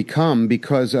has become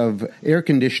because of air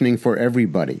conditioning for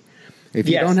everybody. If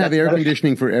you don't have air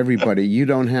conditioning for everybody, you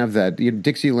don't have that.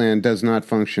 Dixieland does not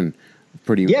function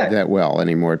that well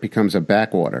anymore. It becomes a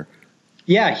backwater.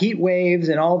 Yeah, heat waves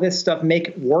and all this stuff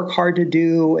make work hard to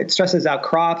do. It stresses out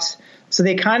crops. So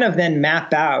they kind of then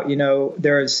map out,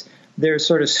 there's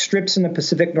sort of strips in the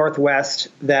Pacific Northwest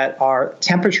that are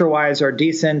temperature-wise are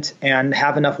decent and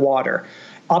have enough water.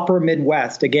 Upper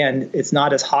Midwest, again, it's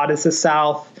not as hot as the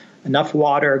South, enough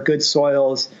water, good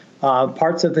soils.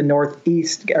 Parts of the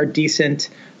Northeast are decent.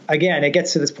 Again, it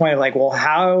gets to this point of like, well,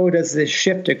 how does this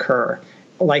shift occur?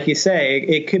 Like you say,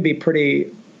 it could be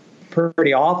pretty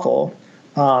awful.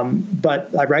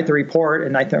 But I write the report,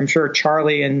 and I'm sure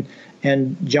Charlie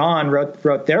and John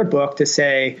wrote their book to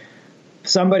say,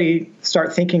 somebody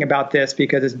start thinking about this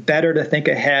because it's better to think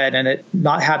ahead and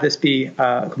not have this be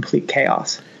complete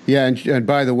chaos. Yeah, and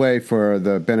by the way, for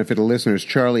the benefit of listeners,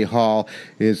 Charlie Hall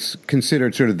is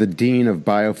considered sort of the dean of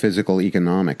biophysical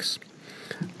economics.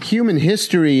 Human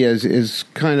history is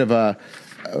kind of a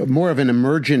more of an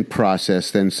emergent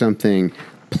process than something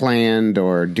planned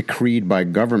or decreed by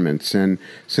governments, and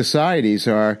societies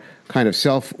are kind of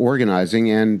self-organizing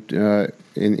and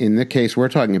in the case we're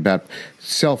talking about,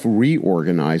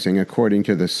 self-reorganizing according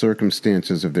to the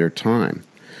circumstances of their time.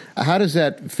 How does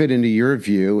that fit into your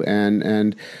view,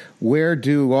 and where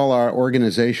do all our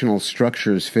organizational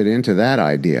structures fit into that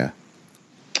idea?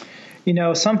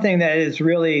 Something that is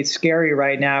really scary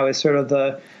right now is sort of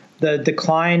the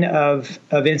decline of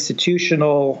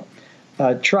institutional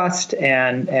trust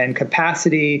and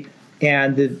capacity,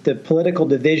 and the political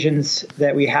divisions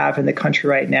that we have in the country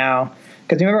right now.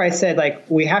 Because remember I said,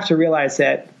 we have to realize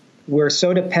that we're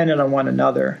so dependent on one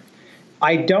another.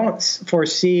 I don't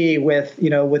foresee with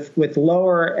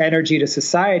lower energy to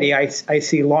society, I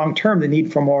see long-term the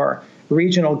need for more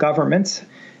regional governments.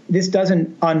 This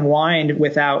doesn't unwind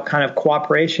without kind of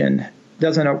cooperation,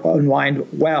 doesn't unwind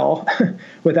well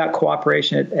without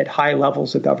cooperation at high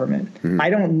levels of government. Mm-hmm.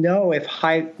 I don't know if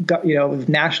if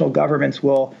national governments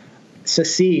will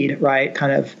secede, right,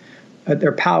 kind of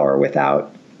their power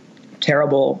without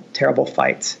terrible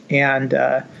fights. And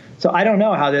so I don't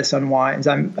know how this unwinds.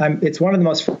 It's one of the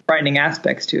most frightening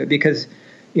aspects to it because,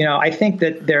 I think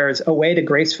that there's a way to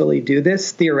gracefully do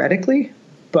this theoretically,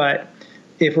 but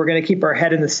if we're going to keep our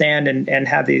head in the sand and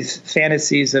have these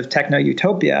fantasies of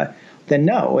techno-utopia, then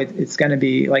no, it's going to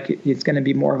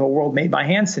be more of a world made by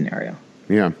hand scenario.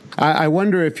 Yeah. I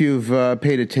wonder if you've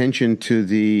paid attention to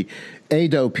the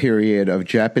Edo period of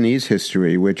Japanese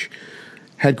history, which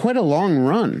had quite a long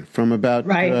run from about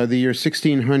the year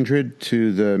 1600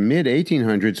 to the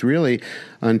mid-1800s, really,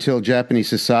 until Japanese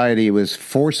society was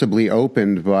forcibly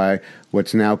opened by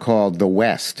what's now called the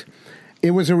West.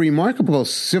 It was a remarkable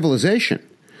civilization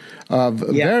of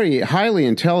very highly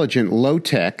intelligent,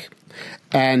 low-tech,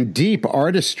 and deep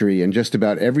artistry in just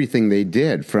about everything they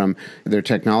did. From their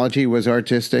technology was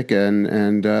artistic,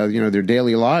 and their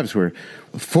daily lives were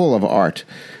full of art.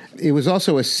 It was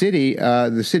also a city,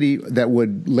 the city that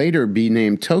would later be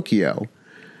named Tokyo,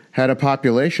 had a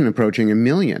population approaching 1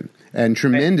 million, and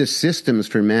tremendous systems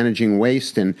for managing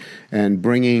waste and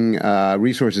bringing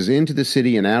resources into the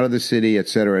city and out of the city, et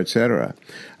cetera, et cetera.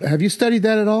 Have you studied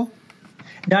that at all?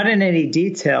 Not in any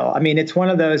detail. I mean, it's one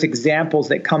of those examples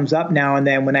that comes up now and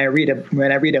then when I read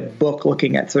a book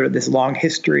looking at sort of this long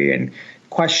history and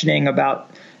questioning about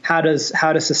how does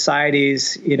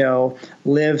societies,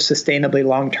 live sustainably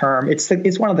long term.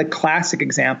 It's one of the classic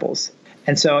examples.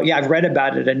 And so, yeah, I've read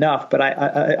about it enough, but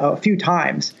a few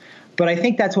times. But I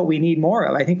think that's what we need more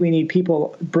of. I think we need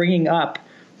people bringing up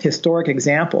historic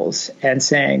examples and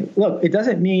saying, look, this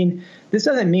doesn't mean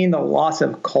the loss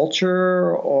of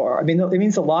culture, it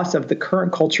means the loss of the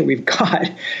current culture we've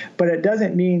got, but it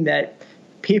doesn't mean that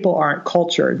people aren't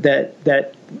cultured,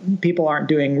 that people aren't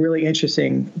doing really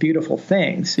interesting, beautiful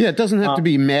things. Yeah, it doesn't have to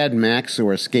be Mad Max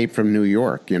or Escape from New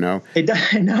York, It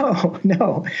doesn't.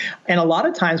 No. And a lot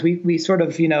of times we sort of,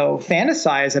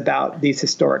 fantasize about these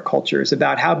historic cultures,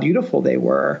 about how beautiful they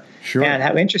were, sure, and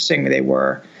how interesting they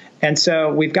were. And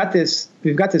so we've got this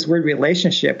weird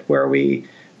relationship where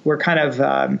we're kind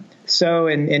of so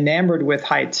enamored with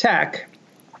high tech,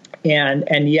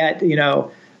 and yet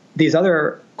these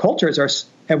other cultures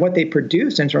and what they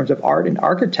produce in terms of art and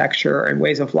architecture and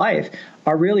ways of life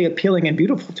are really appealing and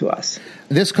beautiful to us.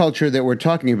 This culture that we're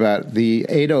talking about, the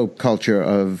Edo culture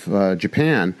of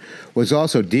Japan, was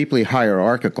also deeply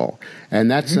hierarchical.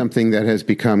 And that's something that has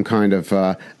become kind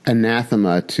of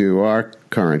anathema to our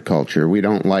current culture. We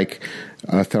don't like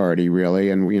authority, really,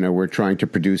 and we're trying to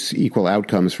produce equal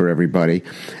outcomes for everybody.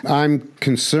 I'm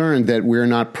concerned that we're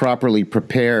not properly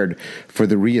prepared for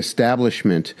the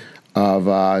reestablishment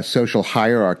of social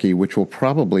hierarchy, which will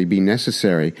probably be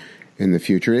necessary in the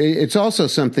future. It's also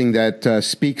something that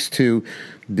speaks to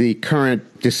the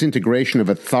current disintegration of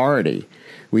authority.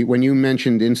 When you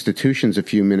mentioned institutions a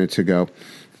few minutes ago,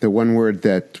 the one word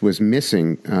that was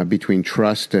missing between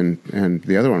trust and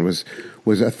the other one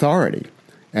was authority.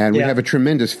 And we have a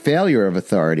tremendous failure of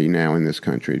authority now in this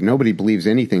country. Nobody believes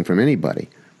anything from anybody.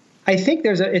 I think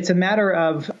it's a matter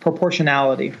of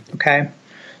proportionality, okay?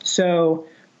 So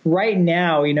right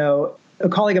now, a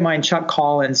colleague of mine, Chuck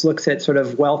Collins, looks at sort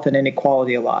of wealth and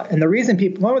inequality a lot. And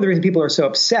one of the reasons people are so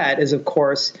upset is, of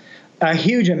course, a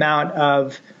huge amount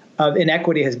of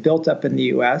inequity has built up in the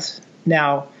U.S.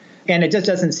 now, and it just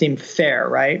doesn't seem fair,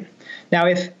 right? Now,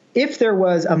 if there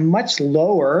was a much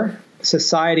lower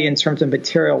society in terms of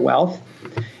material wealth,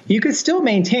 you could still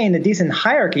maintain a decent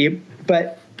hierarchy,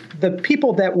 but the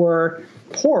people that were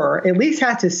poor at least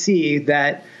had to see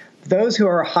that those who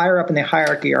are higher up in the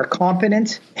hierarchy are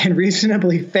competent and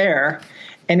reasonably fair.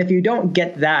 And if you don't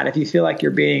get that, if you feel like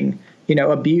you're being,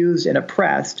 abused and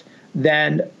oppressed,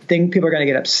 then people are going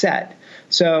to get upset.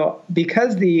 So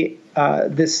because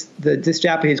this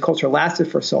Japanese culture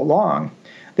lasted for so long,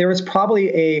 there was probably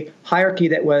a hierarchy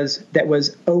that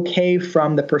was okay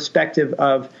from the perspective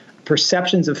of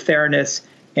perceptions of fairness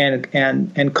and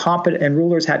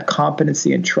rulers had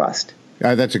competency and trust.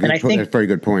 That's a very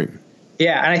good point.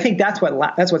 Yeah, and I think that's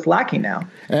what's lacking now.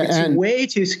 It's way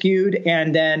too skewed,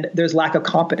 and then there's lack of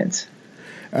competence.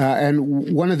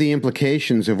 And one of the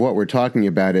implications of what we're talking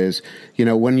about is,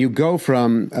 when you go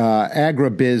from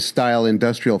agribiz-style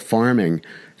industrial farming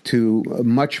to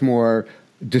much more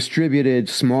distributed,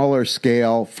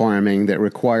 smaller-scale farming that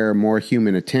require more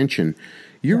human attention,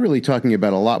 you're really talking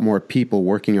about a lot more people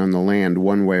working on the land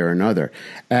one way or another.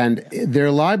 And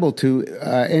they're liable to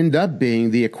end up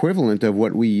being the equivalent of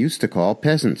what we used to call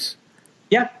peasants.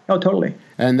 Yeah, oh, totally.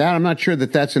 And I'm not sure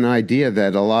that that's an idea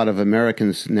that a lot of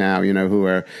Americans now, who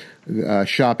are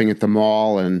shopping at the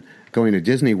mall and going to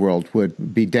Disney World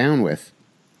would be down with.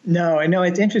 No, I know.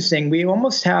 It's interesting. We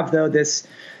almost have, though, there's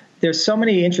so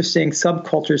many interesting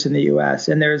subcultures in the U.S.,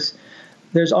 and there's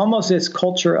almost this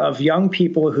culture of young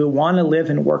people who want to live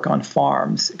and work on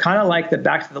farms, kind of like the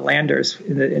Back to the Landers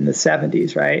in the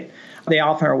 70s, right? They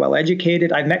often are well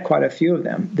educated. I've met quite a few of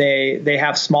them. They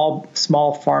have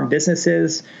small farm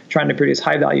businesses trying to produce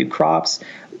high value crops.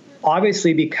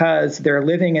 Obviously, because they're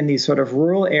living in these sort of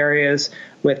rural areas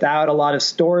without a lot of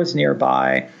stores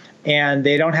nearby, and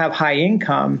they don't have high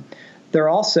income, they're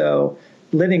also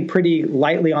living pretty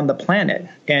lightly on the planet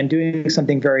and doing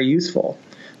something very useful.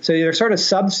 So you're sort of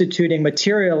substituting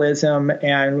materialism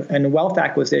and wealth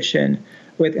acquisition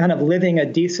with kind of living a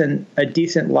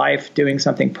decent life, doing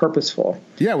something purposeful.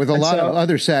 Yeah, with a lot of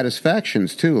other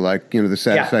satisfactions too, like the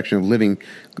satisfaction of living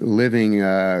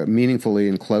meaningfully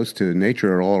and close to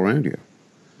nature all around you.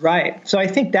 Right. So I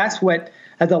think that's what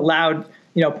has allowed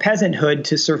peasanthood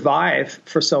to survive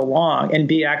for so long and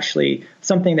be actually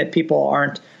something that people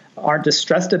aren't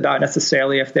distressed about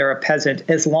necessarily if they're a peasant,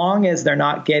 as long as they're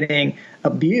not getting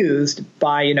abused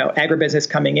by agribusiness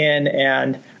coming in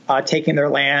and taking their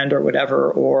land or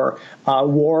whatever, or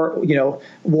war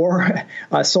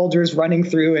soldiers running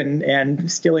through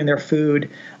and stealing their food.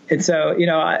 And so,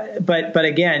 but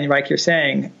again, like you're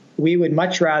saying, we would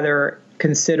much rather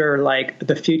consider like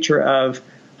the future of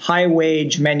high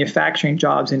wage manufacturing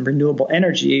jobs in renewable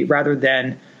energy rather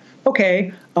than,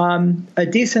 a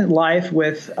decent life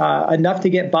with enough to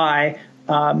get by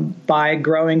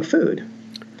growing food.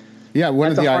 Yeah,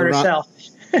 one of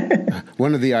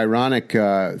the ironic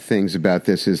things about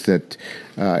this is that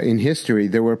in history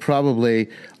there were probably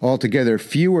altogether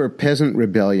fewer peasant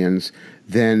rebellions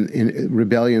than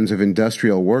rebellions of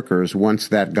industrial workers once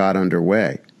that got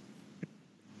underway.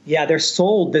 Yeah, they're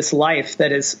sold this life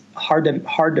that is hard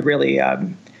to really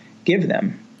give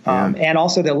them, and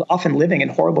also they're often living in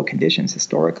horrible conditions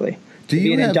historically. To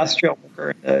be an industrial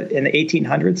worker in the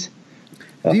 1800s.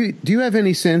 Do you have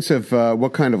any sense of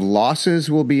what kind of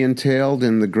losses will be entailed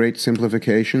in the Great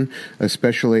Simplification,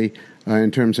 especially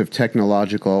in terms of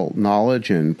technological knowledge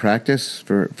and practice?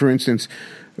 For instance,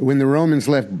 when the Romans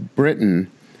left Britain,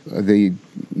 the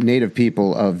native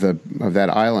people of that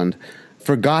island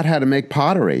forgot how to make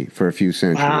pottery for a few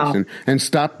centuries and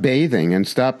stopped bathing and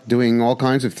stopped doing all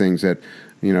kinds of things that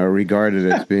are regarded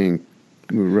as being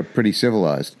pretty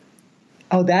civilized.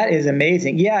 Oh, that is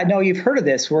amazing. Yeah, no, you've heard of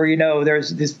this where,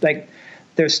 there's this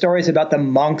there's stories about the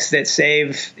monks that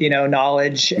save,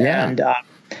 knowledge and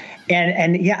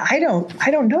yeah, I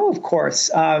don't know, of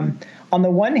course. On the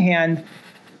one hand,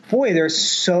 boy, there's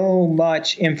so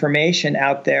much information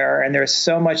out there and there's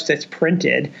so much that's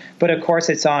printed, but of course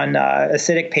it's on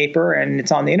acidic paper and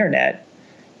it's on the internet.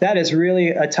 That is really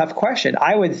a tough question.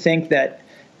 I would think that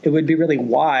it would be really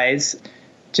wise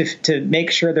to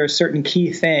make sure there's certain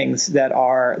key things that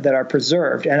are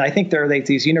preserved. And I think there are like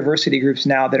these university groups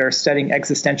now that are studying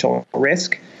existential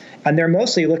risk, and they're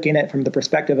mostly looking at it from the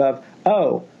perspective of,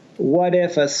 what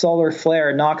if a solar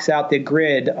flare knocks out the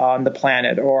grid on the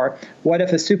planet? Or what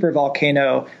if a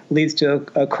supervolcano leads to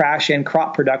a crash in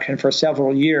crop production for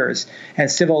several years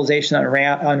and civilization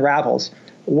unravels?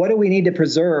 What do we need to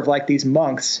preserve, like these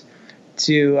monks,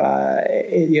 to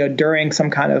during some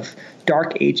kind of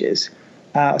dark ages?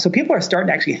 So people are starting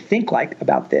to actually think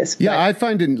about this. Yeah, I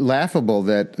find it laughable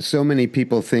that so many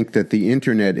people think that the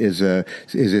internet is a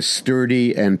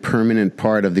sturdy and permanent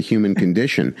part of the human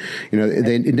condition.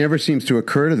 It never seems to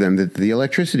occur to them that the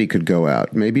electricity could go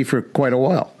out, maybe for quite a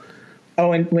while.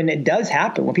 Oh, and when it does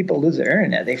happen, when people lose their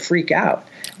internet, they freak out.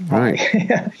 Right.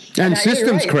 and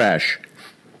systems crash.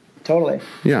 Totally.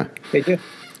 Yeah. They do.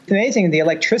 It's amazing. The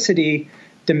electricity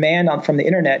demand from the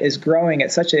internet is growing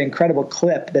at such an incredible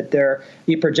clip that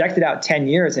you project it out 10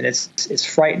 years and it's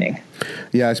frightening.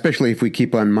 Yeah, especially if we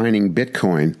keep on mining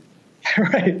Bitcoin.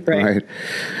 Right.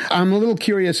 I'm a little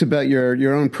curious about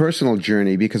your own personal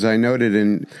journey because I noted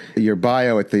in your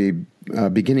bio at the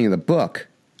beginning of the book,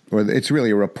 or it's really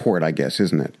a report, I guess,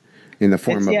 isn't it? In the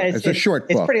form it's a short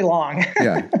book. It's pretty long.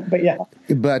 Yeah. But yeah.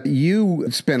 But you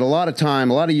spent a lot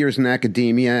of years in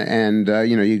academia, and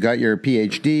you got your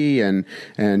PhD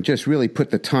and just really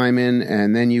put the time in,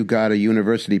 and then you got a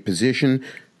university position,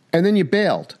 and then you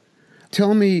bailed.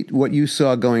 Tell me what you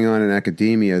saw going on in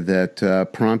academia that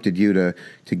prompted you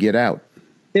to get out.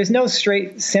 There's no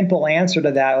straight, simple answer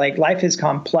to that. Like, life is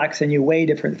complex, and you weigh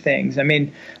different things. I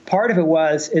mean, part of it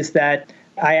is that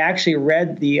I actually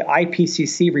read the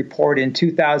IPCC report in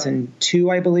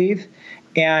 2002, I believe,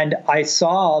 and I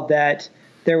saw that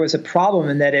there was a problem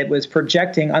in that it was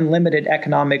projecting unlimited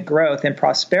economic growth and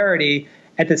prosperity.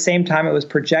 At the same time, it was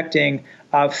projecting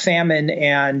famine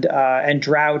and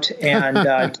drought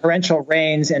and torrential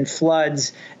rains and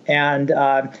floods and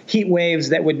heat waves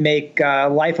that would make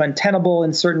life untenable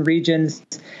in certain regions.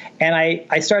 And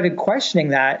I started questioning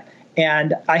that.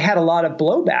 And I had a lot of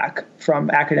blowback from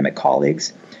academic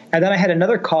colleagues. And then I had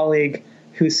another colleague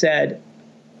who said,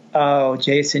 "Oh,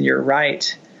 Jason, you're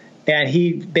right." And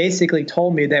he basically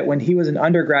told me that when he was an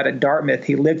undergrad at Dartmouth,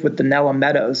 he lived with Donella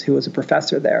Meadows, who was a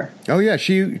professor there. Oh, yeah.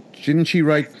 Didn't she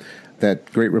write that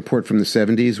great report from the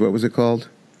 70s? What was it called?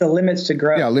 The Limits to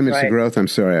Growth. Yeah, Limits to Growth. I'm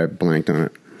sorry, I blanked on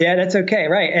it. Yeah, that's okay.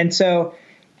 Right. And so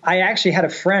I actually had a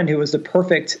friend who was the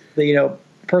perfect,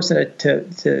 person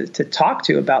to talk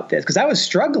to about this, because I was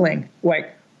struggling.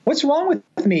 Like, what's wrong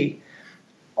with me?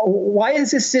 Why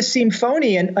does this just seem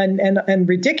phony and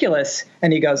ridiculous?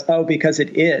 And he goes, "Oh, because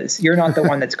it is. You're not the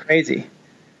one that's crazy."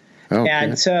 Okay.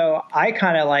 And so I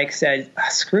kind of said,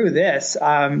 "Screw this."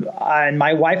 And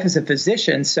my wife is a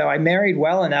physician, so I married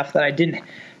well enough that I didn't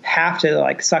have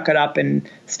to suck it up and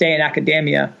stay in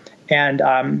academia. And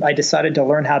I decided to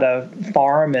learn how to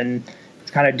farm and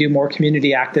kind of do more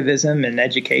community activism and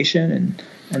education.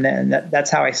 And then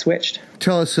that's how I switched.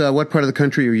 Tell us, what part of the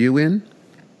country are you in?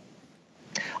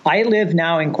 I live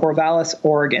now in Corvallis,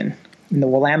 Oregon, in the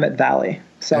Willamette Valley.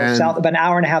 So about an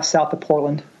hour and a half south of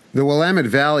Portland. The Willamette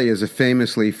Valley is a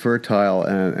famously fertile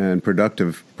and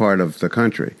productive part of the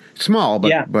country. Small,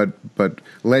 but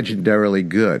legendarily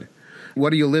good.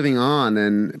 What are you living on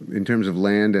in terms of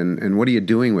land, and what are you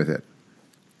doing with it?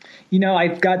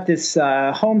 I've got this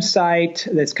home site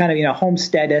that's kind of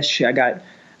homesteadish.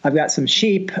 I've got some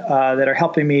sheep that are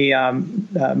helping me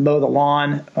mow the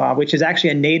lawn, which is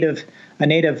actually a native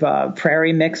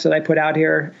prairie mix that I put out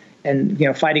here,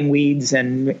 and fighting weeds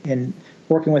and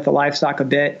working with the livestock a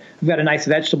bit. I've got a nice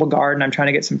vegetable garden. I'm trying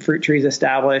to get some fruit trees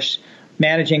established,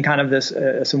 managing kind of this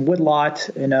some woodlot,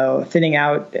 thinning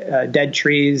out dead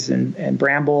trees and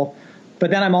bramble. But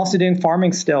then I'm also doing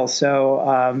farming still,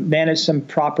 so manage some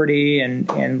property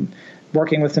and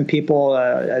working with some people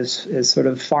as sort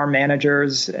of farm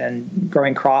managers and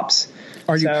growing crops.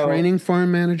 Are you training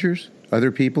farm managers,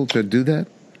 other people, to do that?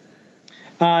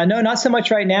 No, not so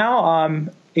much right now.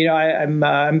 I'm in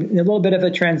a little bit of a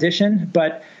transition,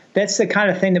 but that's the kind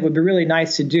of thing that would be really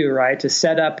nice to do, right? To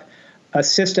set up a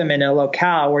system in a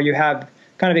locale where you have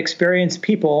kind of experienced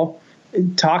people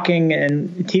talking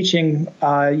and teaching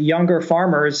younger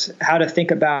farmers how to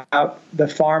think about the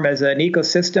farm as an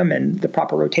ecosystem and the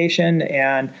proper rotation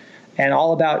and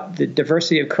all about the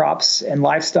diversity of crops and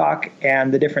livestock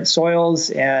and the different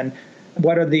soils and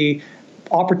what are the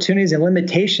opportunities and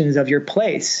limitations of your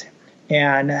place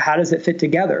and how does it fit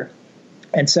together.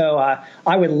 And so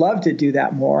I would love to do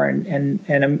that more, and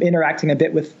I'm interacting a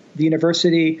bit with the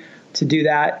university to do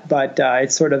that, but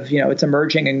it's sort of, it's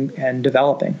emerging and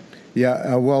developing.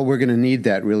 Yeah, well, we're going to need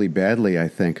that really badly, I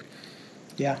think.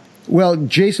 Yeah. Well,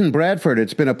 Jason Bradford,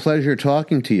 it's been a pleasure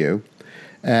talking to you,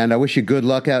 and I wish you good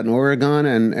luck out in Oregon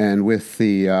and with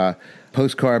the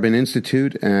Post-Carbon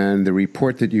Institute and the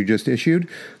report that you just issued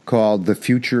called The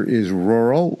Future is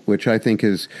Rural, which I think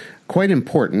is quite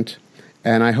important,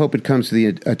 and I hope it comes to the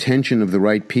attention of the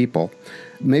right people.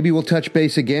 Maybe we'll touch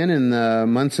base again in the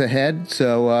months ahead,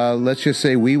 so let's just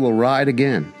say we will ride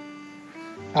again.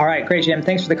 All right, great, Jim.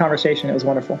 Thanks for the conversation. It was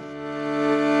wonderful.